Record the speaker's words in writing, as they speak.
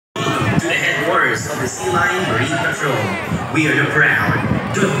members of the Sea Lion Marine Patrol. We are the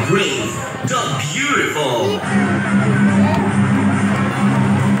proud, the brave, the beautiful.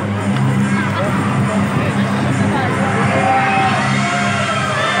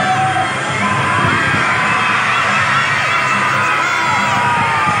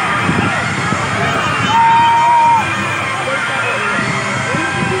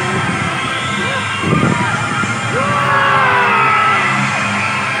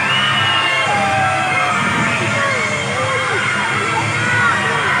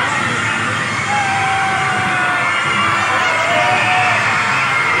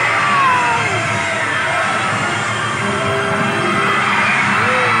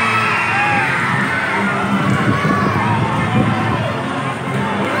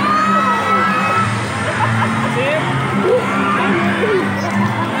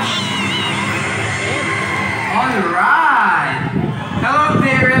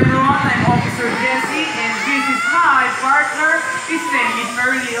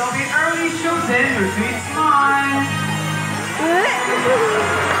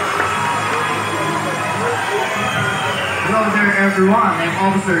 Hello there everyone, I'm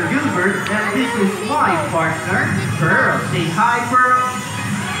Officer Gilbert and this is my partner, Pearl. Say hi, Pearl.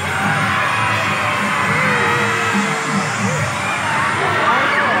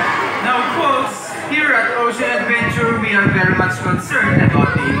 Now folks, here at Ocean Adventure we are very much concerned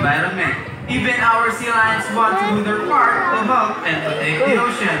about the environment. Even our sea lions want to do their part to help and protect the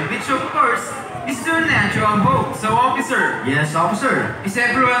ocean, which of course is their natural home. So officer. Yes, officer. Is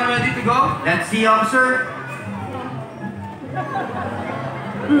everyone ready to go? Let's see, officer.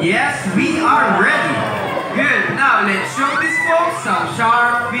 Yes, we are ready. Good. Now let's show these folks how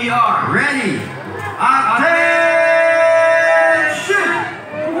sharp we are. Ready. Attention!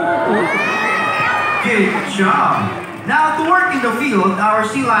 Good job. Now to work in the field, our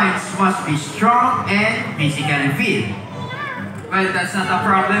sea lions must be strong and physically fit. Well, that's not a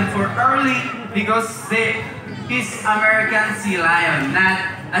problem for Early because he's American sea lion, not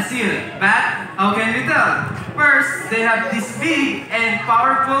a seal. But how can we tell? First, they have these big and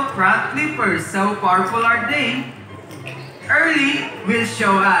powerful front flippers. So powerful are they? Early will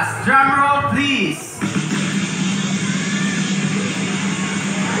show us. Drum roll, please.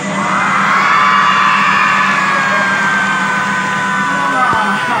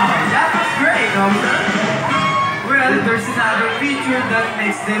 That was great, officer. Well, there's another feature that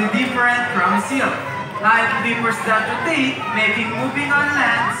makes them different from a seal. Like flippers that rotate, making moving on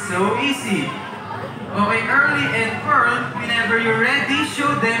land so easy. Okay, Early and Pearl, whenever you're ready,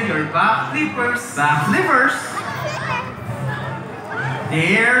 show them your back flippers. Back flippers.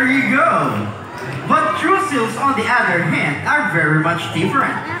 There you go. But true seals, on the other hand, are very much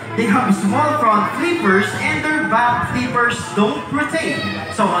different. They have small front flippers and their back flippers don't rotate.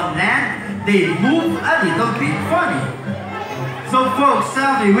 So on land, they move a little bit funny. So folks,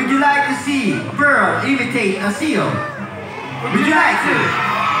 tell me, would you like to see Pearl imitate a seal? Would you like to?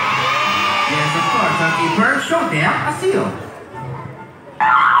 Yes, of course. Okay, Pearl, show them a seal. Oh,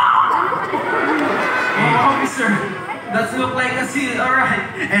 officer, that looks like a seal, alright.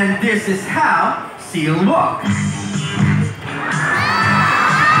 And this is how seal walk.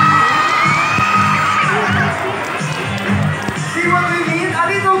 See what we mean? A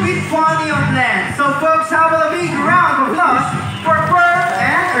little bit funny on land. So folks, have a big round of applause for Pearl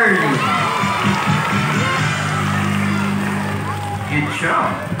and Early. Good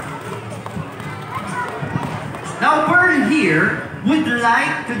job. Now Pearl here would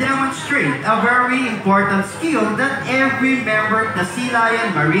like to demonstrate a very important skill that every member of the Sea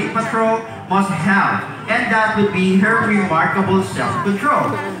Lion Marine Patrol must have, and that would be her remarkable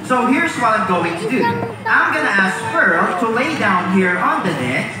self-control. So here's what I'm going to do. I'm gonna ask Pearl to lay down here on the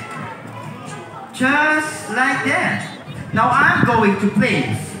deck, just like that. Now I'm going to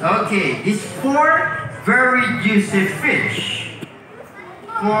place, okay, these 4 very juicy fish.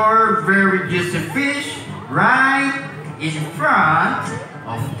 4 very juicy fish right in front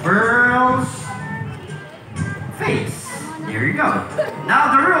of Pearl's face. There you go.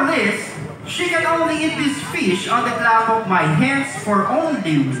 Now the rule is, she can only eat this fish on the clap of my hands for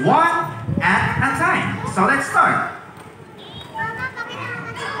only 1 at a time. So let's start.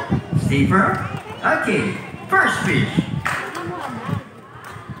 Stay, Pearl. Okay, first fish.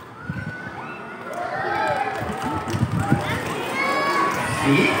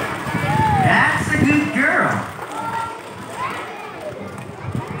 See? That's a good girl.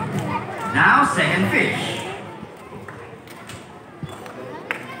 Now, second fish.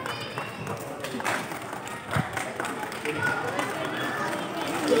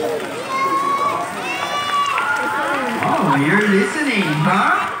 Oh, you're listening,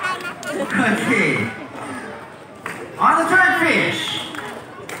 huh? Okay. On the third fish.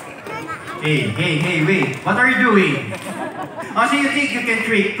 Hey, wait. What are you doing? Oh, so you think you can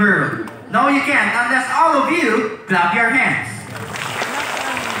trick Pearl? No, you can't unless all of you clap your hands.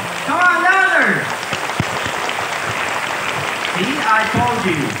 Come on, louder! See, I told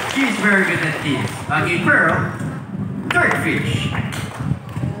you. She's very good at this. Okay, Pearl. Third fish.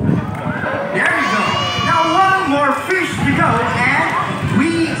 There you go. Now one more fish to go and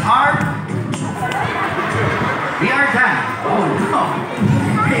we are done. Oh no.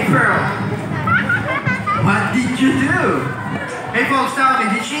 Hey Pearl. What did you do? Hey folks, tell me,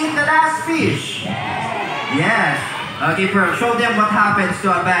 did she eat the last fish? Yes. Okay Pearl, show them what happens to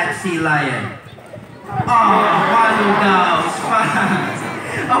a bad sea lion. Oh, one of those fun.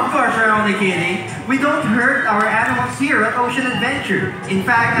 Of course, we're only kidding. We don't hurt our animals here at Ocean Adventure. In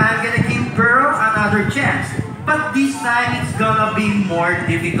fact, I'm gonna give Pearl another chance. But this time, it's gonna be more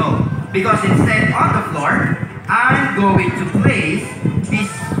difficult. Because instead on the floor, I'm going to place this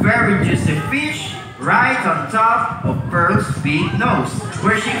very juicy fish right on top of Pearl's big nose,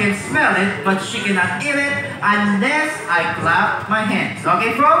 where she can smell it, but she cannot eat it unless I clap my hands.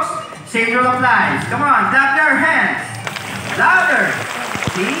 Okay, folks? Same rule applies. Come on, clap your hands. Louder.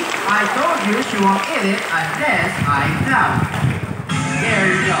 See, I told you she won't eat it unless I clap. There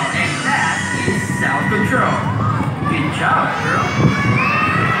you go, and that is self-control. Good job, girl.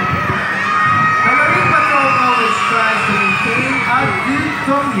 The Marine Patrol always tries to maintain a good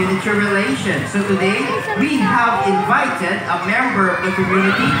community relation. So today, we have invited a member of the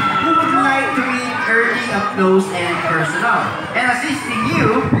community who would like to meet early up close and personal. And assisting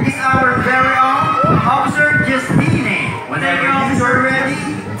you is our very own Officer Justine. Whenever you're ready,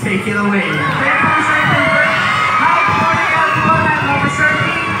 take it away. Thank you, Officer Cooper. Hi, good morning everyone. I'm Officer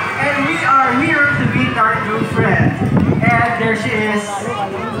T, and we are here to meet our new friend. And there she is.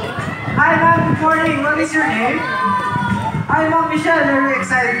 Hi, ma'am. Good morning. What is your name? I'm Ma'am Michelle. Very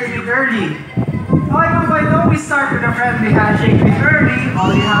excited to meet Early. Okay, ma'am, why don't we start with a friendly handshake with Early?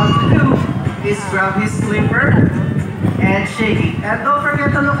 All you have to do is grab his slipper and shake it. And don't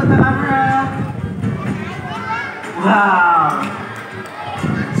forget to look at the camera. Wow!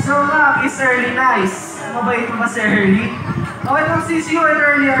 So ma'am, is Early nice? Mabait mo ba si Early? Okay ma'am, since you and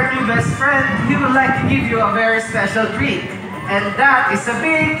Early are new best friend, we would like to give you a very special treat. And that is a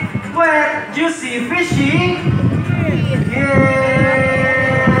big, wet, juicy, fishy... Yes!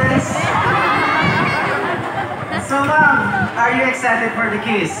 So ma'am, are you excited for the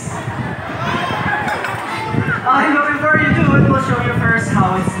kiss? Okay, but before you do it, we'll show you first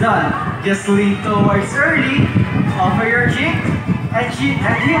how it's done. Just lean towards Early, offer your cheek, and he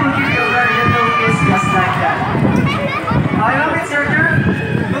will give you a very gentle kiss just like that. Okay, ma'am, it's your turn.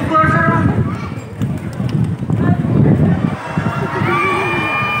 Move closer, ma'am.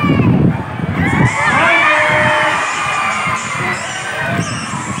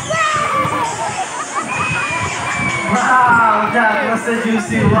 Wow, that was a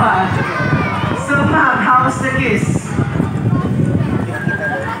juicy one. So ma'am, how was the kiss?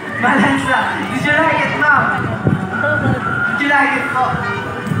 Malansa, did you like it, ma'am? Did you like it, ma'am?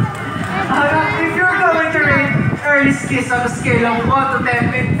 If you're going to rate Early's kiss on a scale of 1 to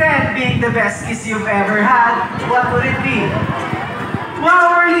 10, with 10 being the best kiss you've ever had, what would it be?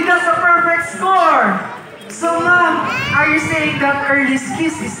 Wow, Early, that's a perfect score! So ma'am, are you saying that Early's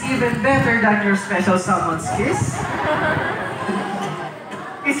kiss is even better than your special someone's kiss?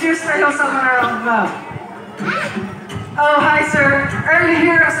 Is your special someone around, ma'am? Oh, hi sir. Early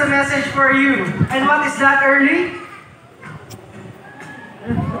here has a message for you. And what is that, Early?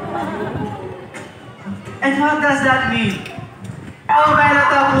 And what does that mean? Oh,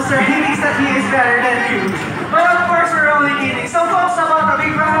 Manatapu, sir, he thinks that he is better than you. But of course, we're only kidding. So folks, about a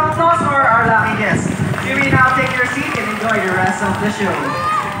big round of applause for our lucky guest. You may now take your seat and enjoy the rest of the show.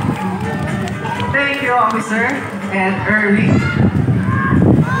 Thank you, officer, and Early.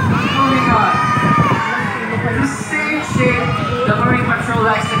 Moving on. To stay in shape, the Marine Patrol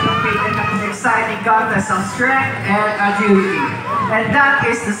likes to compete in an exciting contest of strength and agility. And that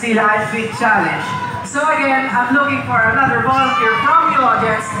is the Sea Lion Feet Challenge. So again, I'm looking for another volunteer from the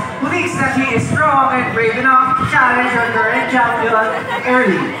audience who thinks that he is strong and brave enough to challenge our current champion,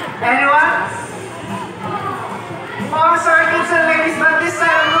 Early. Anyone? Oh, sorry, kids and ladies, but this time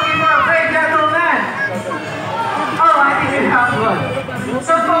I'm looking for a brave gentleman. Oh, I think we have one.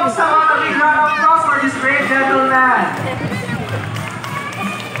 So folks, I want a big round of applause for this brave gentleman.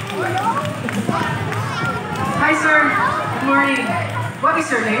 Hi sir, good morning. What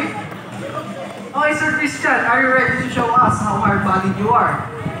is your name? Oh, Sir Christian, are you ready to show us how hard-bodied you are?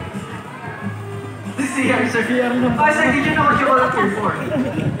 CR, sir. Okay, sir, did you know what you volunteered for?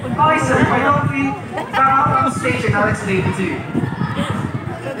 Okay, sir, why don't we come out on stage and I'll explain it to you.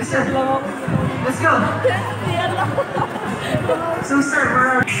 Yes, sir. Let's go. So, sir, where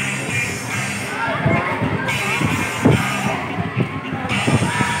are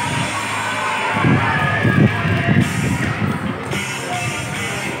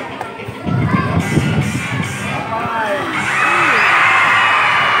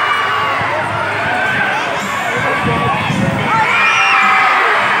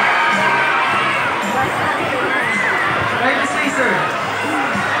right this way, sir.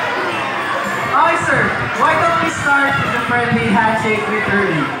 Okay, sir. Why don't we start with the friendly handshake with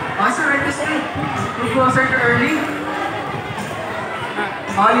Early? Okay, sir, right this way. Move closer to Early.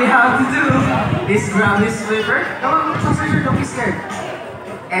 All you have to do is grab his slipper. Come on, move closer, sir. Don't be scared.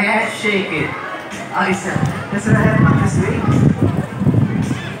 And shake it. Okay, sir. Let's go ahead and come this way.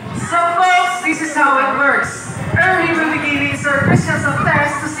 So, folks, this is how it works. Early will be giving Sir Christian some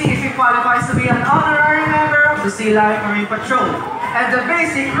tests to see if he qualifies to be an honorary member of the Sea Lion Marine Patrol. And the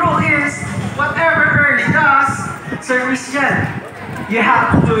basic rule is, whatever Early does, Sir Christian, you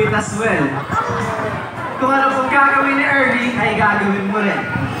have to do it as well. Kung ano pong gagawin ni Early, ay gagawin mo rin.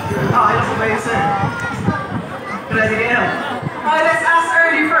 Okay lang po ba yun, sir? Ready kayo? Okay, let's ask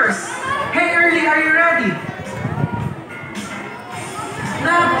Early first. Hey, Early, are you ready?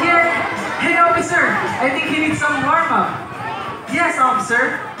 Not yet. Hey, officer, I think he needs some warm-up. Yes,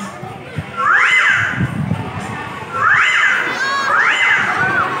 officer.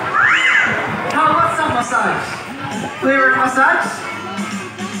 How about some massage? Flavor massage?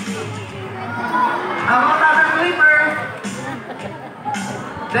 How about other flavor?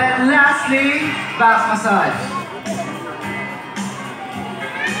 Then lastly, back massage.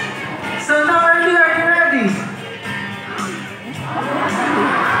 So now, Early, are you ready?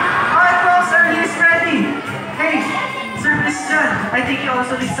 Early is ready. Hey, Sir Christian, I think you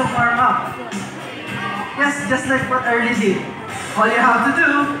also need some warm-up. Yes, just like what Early did. All you have to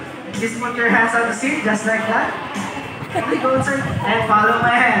do is put your hands on the seat, just like that. Okay, go, sir, and follow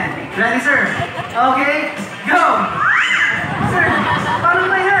my hand. Ready, sir? Okay, go! Sir, follow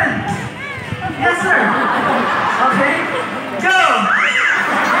my hand. Yes, sir. Okay, go!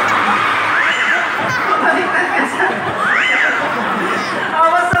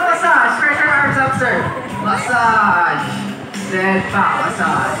 What's the massage? Stretch your arms up, sir. Massage. Then back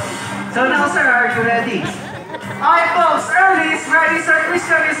massage. So now, sir, are you ready? Alright, folks. Early is ready. Sir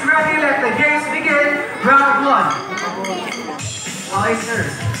Christian is ready. Let the games begin. Round 1. Okay, sir.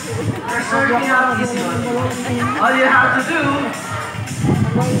 You're serving out this one. All you have to do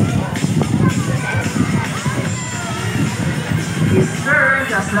is turn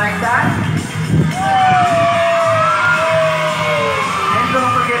just like that. Don't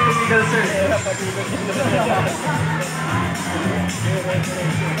forget to wiggle, sir.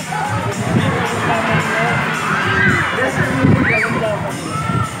 Yes, sir.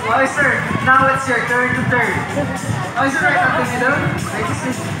 Okay, sir. Now it's your turn to turn. Okay, sir. Right at the middle. Right this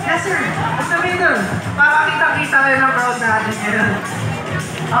way. Yes, sir. At the middle. Para kita-kita kayo ng crowd natin ngayon.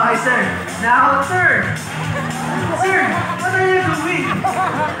 Okay, sir. Now turn. Sir, what are you doing?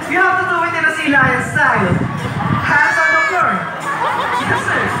 You have to do it in a Sea Lion style. Hands on the floor. Yes,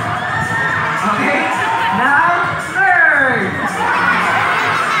 sir. Okay. Now, turn.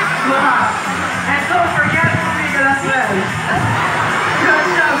 Wow. And don't forget to wiggle as well. Good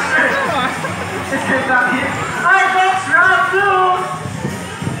job, sir. Let's get back here. Alright, folks, round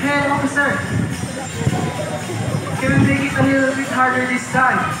 2. Hey, officer. Can we make it a little bit harder this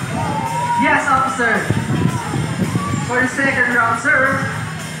time? Yes, officer. For the second round, sir,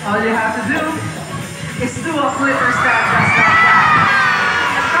 all you have to do is do a flipper stand just like that.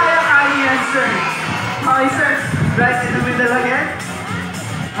 Kaya-kaya yan, sir. Okay, sir. Right in the middle again.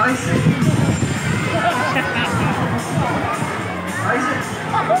 Okay, sir. Okay, sir.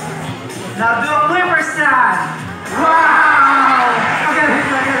 Now do a flipper stand. Wow! Okay.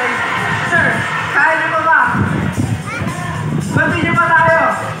 Sir, kaya niyo pa ba? Continue pa tayo.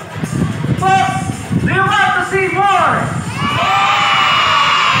 Folks, do you want to see more?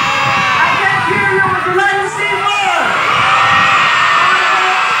 I can't hear you. Would you like to see more?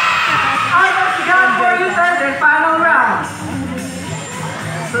 I got the gun for you, sir. Then final round.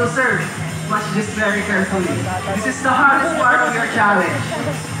 So, sir, watch this very carefully. This is the hardest part of your challenge.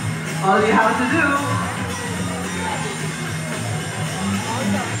 All you have to do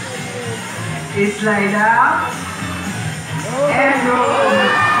is lie down and roll.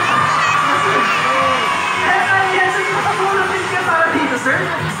 Sir?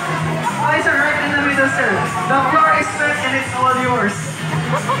 Okay, sir, right in the middle, sir. The floor is wet and it's all yours.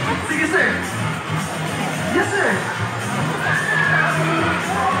 Sige, sir.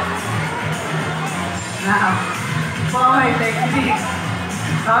 Okay, techniques.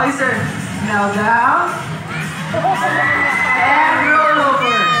 Okay, sir. Now down. And roll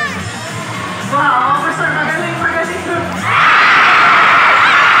over. Wow, officer, magaling, magaling.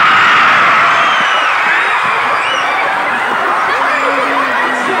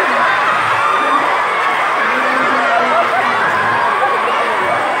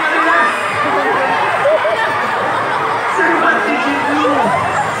 Sir, what did you do?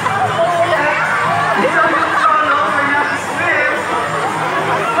 I saw you roll over, not swim.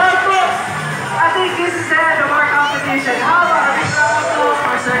 Well, folks, I think this is the end of our competition. How about a big round of applause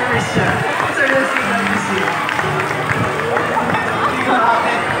for Sir Christian? Sir, let's see what you see. You got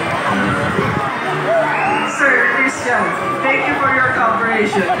it. Sir Christian, thank you for your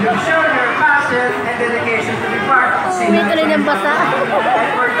cooperation. You've shown your passion and dedication to be part of the scene. May tuloy ng basa.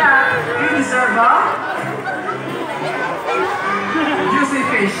 And for that, you deserve a juicy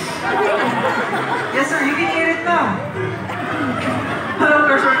fish. Yes, sir, you can eat it now. Of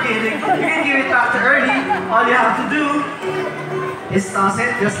course, we're kidding. You can give it back to Ernie. All you have to do is toss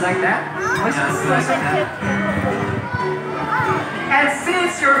it just like that. Just like that. And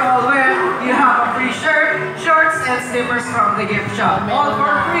since you're all wet, you have a free shirt, shorts, and slippers from the gift shop. All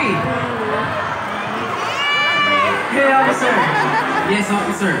for free. Hey, officer. Yes,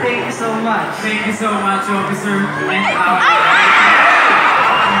 officer. Thank you so much. Thank you so much, officer. And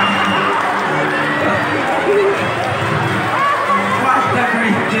what the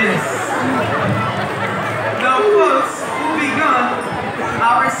greatness! Now, folks, moving on,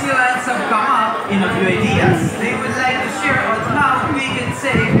 our sea lions have come up in a few ideas. They would like to share on how we can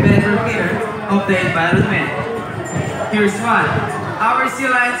take better care of the environment. Here's one. Our sea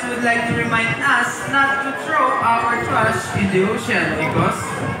lions would like to remind us not to throw our trash in the ocean because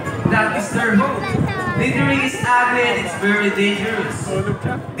that is their home. Littering is ugly and it's very dangerous.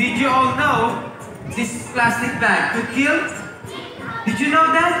 Did you all know this plastic bag could kill? Did you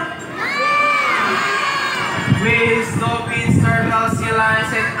know that? Whales, dolphins, turtles, sea lions,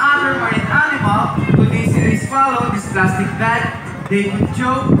 and other marine animals could easily swallow this plastic bag. They would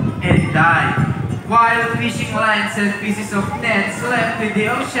choke and die. While fishing lines and pieces of nets left in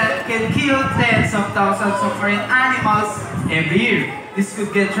the ocean can kill tens of thousands of marine animals every year. This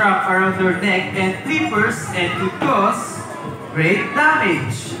could get trapped around their neck and flippers and could cause great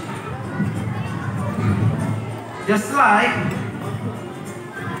damage. Just like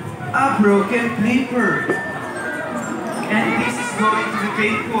a broken flipper. And this is going to be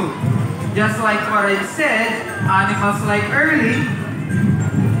painful. Just like what I said, animals like Early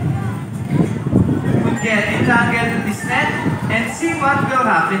would get entangled in this net and see what will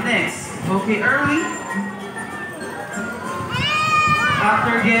happen next. Okay, Early?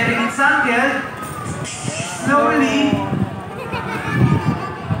 After getting entangled, slowly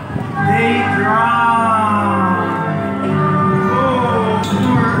they drown. Oh,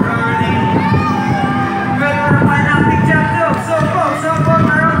 poor Early. Well, we're a fine acting job though. So folks, a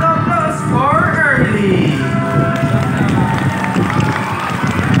round of applause for Early.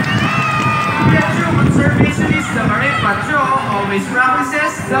 The true conservationist, the Marine Patrol, always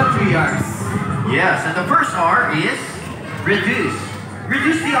practices the 3 R's. Yes, and the first R is reduce.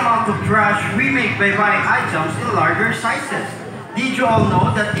 Reduce the amount of trash we make by buying items in larger sizes. Did you all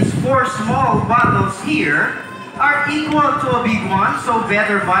know that these 4 small bottles here are equal to a big one, so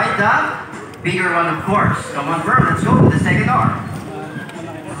better buy the bigger one, of course. Come on, bro, let's go with the second R.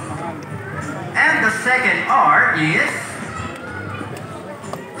 And the second R is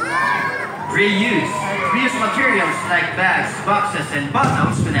reuse. Reuse materials like bags, boxes, and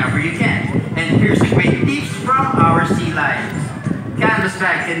bottles whenever you can. And here's a great tips from our sea lions. Canvas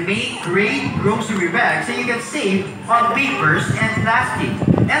bag can make great grocery bags so you can save on papers and plastic.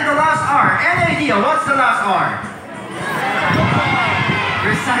 And the last R, any idea what's the last R?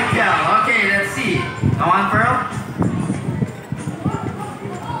 Recycle. Okay, let's see. Come on, Pearl.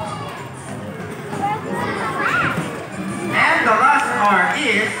 And the last R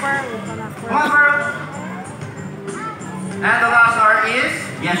is, come on, Pearl. And the last R is,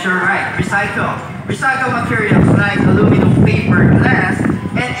 yes, you're right, recycle. Recycle materials like aluminum, paper, glass,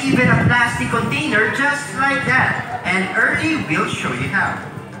 and even a plastic container just like that. And Ernie will show you how.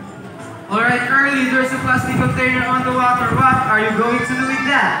 Alright, Early, there's a plastic container on the water. What are you going to do with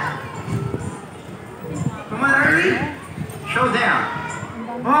that? Come on, Early. Show them.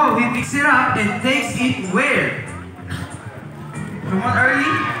 Oh, he picks it up and takes it where? Come on,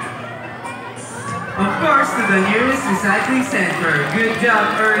 Early. Of course, to the nearest recycling center. Good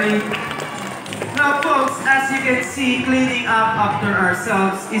job, Early. Now, folks, as you can see, cleaning up after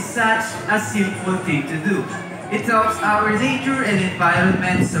ourselves is such a simple thing to do. It helps our nature and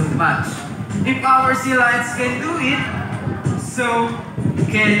environment so much. If our sea lions can do it, So,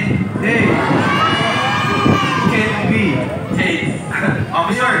 can we? Hey,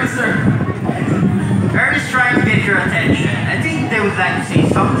 Officer, officer, Earl is trying to get your attention. I think they would like to say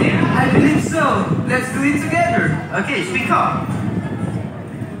something. I believe so. Let's do it together. Okay, speak up.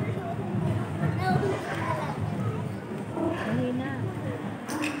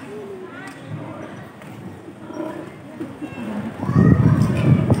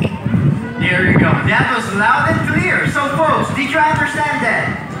 There you go. That was loud and clear. So folks, did you understand that?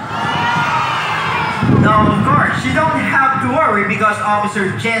 No, of course. You don't have to worry because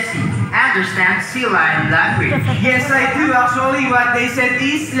Officer Jesse understands sea lion language. Yes, I do. Actually, what they said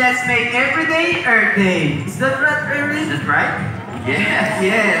is, let's make every day Earth Day. Is that right, Erwin? Is that right? Yes.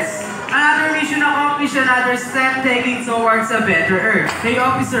 Yes. Another mission accomplished, another step taking towards a better Earth. Hey,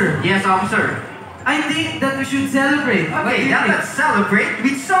 officer. Yes, officer. I think that we should celebrate. What do Okay, you now think? let's celebrate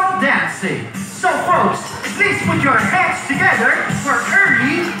with some dancing. So folks, please put your hands together for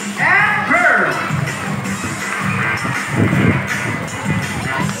Ernie and Pearl.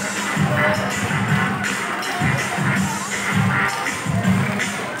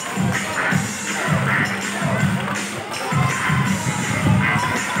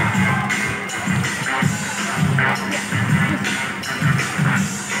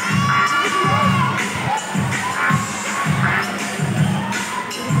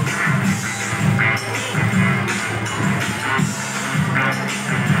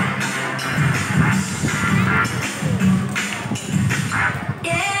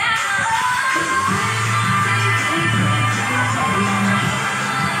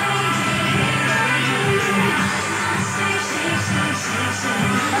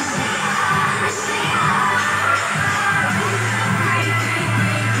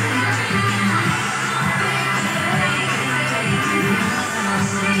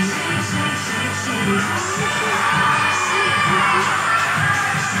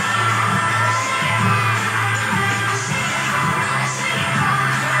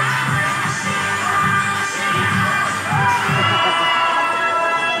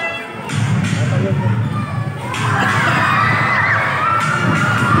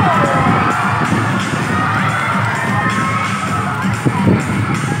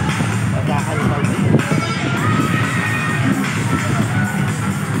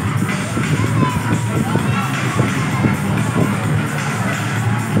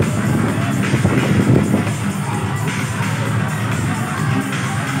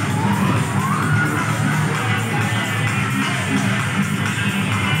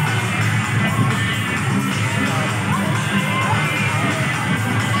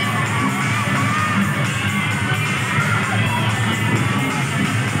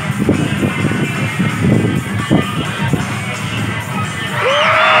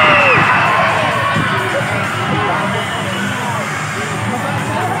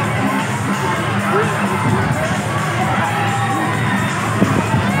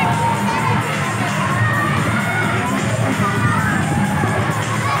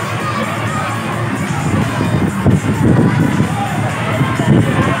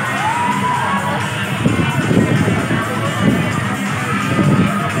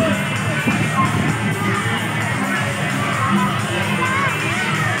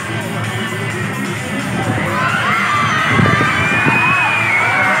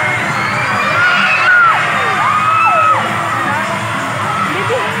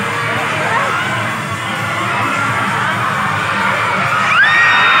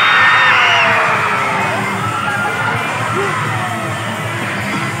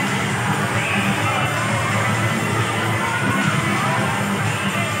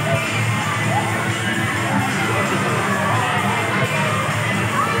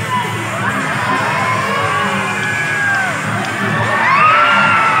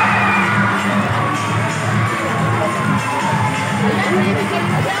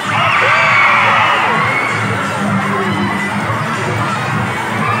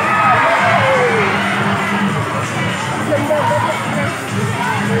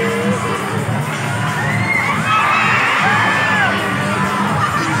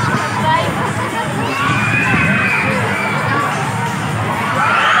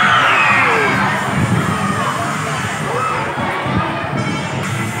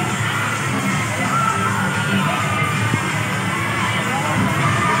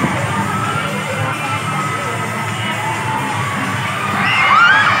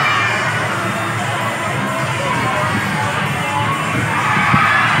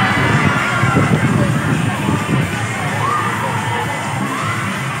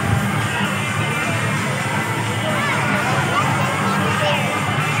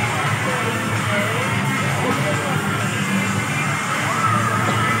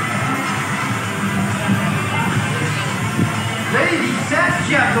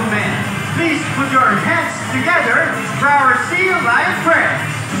 lion friends.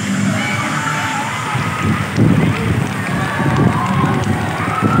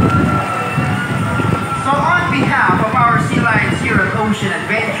 So on behalf of our sea lions here at Ocean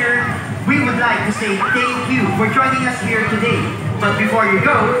Adventure, we would like to say thank you for joining us here today. But before you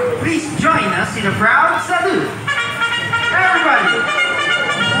go, please join us in a proud salute. Everybody!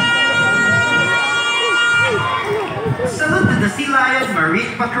 Salute to the Sea Lion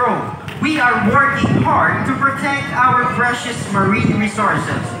Marine Patrol. We are working hard to protect our precious marine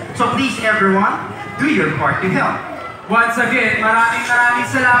resources. So please everyone, do your part to help. Once again, maraming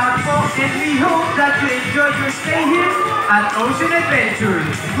salamat po, and we hope that you enjoyed your stay here at Ocean Adventure.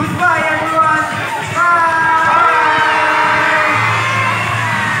 Goodbye everyone! Bye!